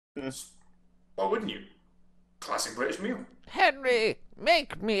Why wouldn't you? Classic British meal. Henry,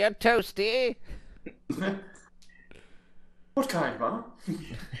 make me a toasty. What kind, Ma?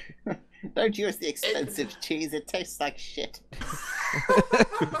 Don't use the expensive cheese, it tastes like shit.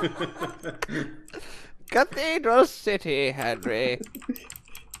 Cathedral City, Henry.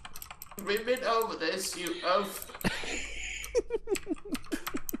 We've been over this, you oaf.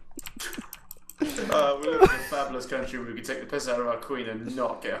 We live in a fabulous country where we could take the piss out of our queen and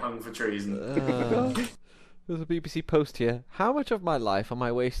not get hung for treason. There's a BBC post here. How much of my life am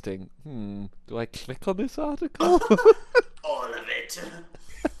I wasting? Do I click on this article? All of it.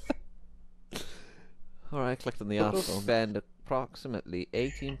 Alright, I clicked on the article. Spend approximately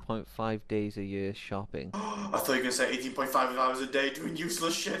 18.5 days a year shopping. I thought you were going to say 18.5 hours a day doing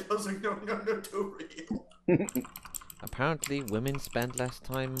useless shit. I was like, no, too real. Apparently, women spend less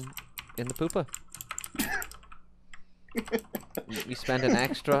time in the pooper. We spend an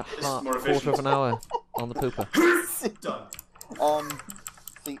extra quarter of an hour on the pooper. Done.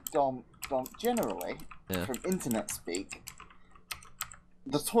 See, Dom, generally, from internet speak,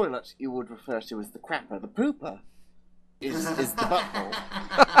 the toilet you would refer to as the crapper. The pooper is the butthole.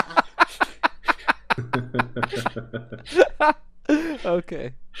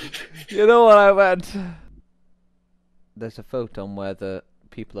 Okay. You know what I meant? There's a photo on where the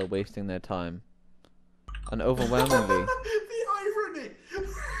people are wasting their time. And overwhelmingly...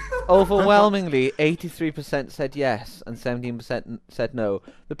 Overwhelmingly, 83% said yes and 17% said no.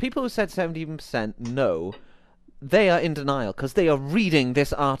 The people who said 17% no, they are in denial because they are reading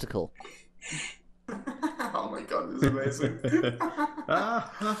this article. Oh my god, this is amazing.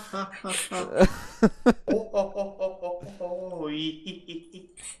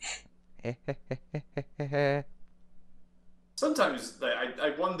 Sometimes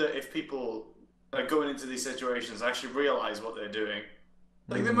I wonder if people going into these situations actually realize what they're doing.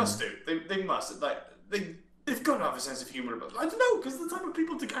 Like, they must do. They must. Like, they've got to have a sense of humor. But I don't know, because the type of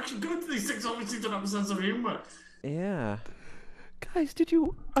people to actually go into these things obviously don't have a sense of humor. Yeah. Guys,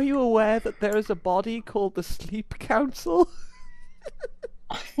 are you aware that there is a body called the Sleep Council?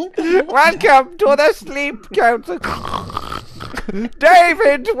 Welcome to the Sleep Council.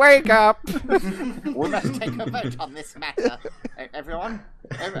 David, wake up. We must take a vote on this matter. Everyone?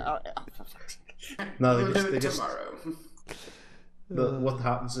 No, they just tomorrow. what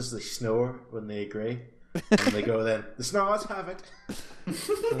happens is they snore when they agree, and they go then. The snores have it.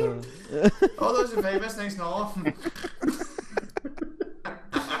 Oh, those are famous. Thanks, Noel.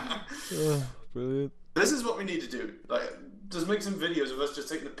 Brilliant. This is what we need to do. Like, just make some videos of us just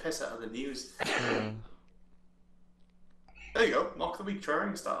taking the piss out of the news. There you go. Mock the week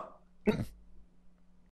Trering style.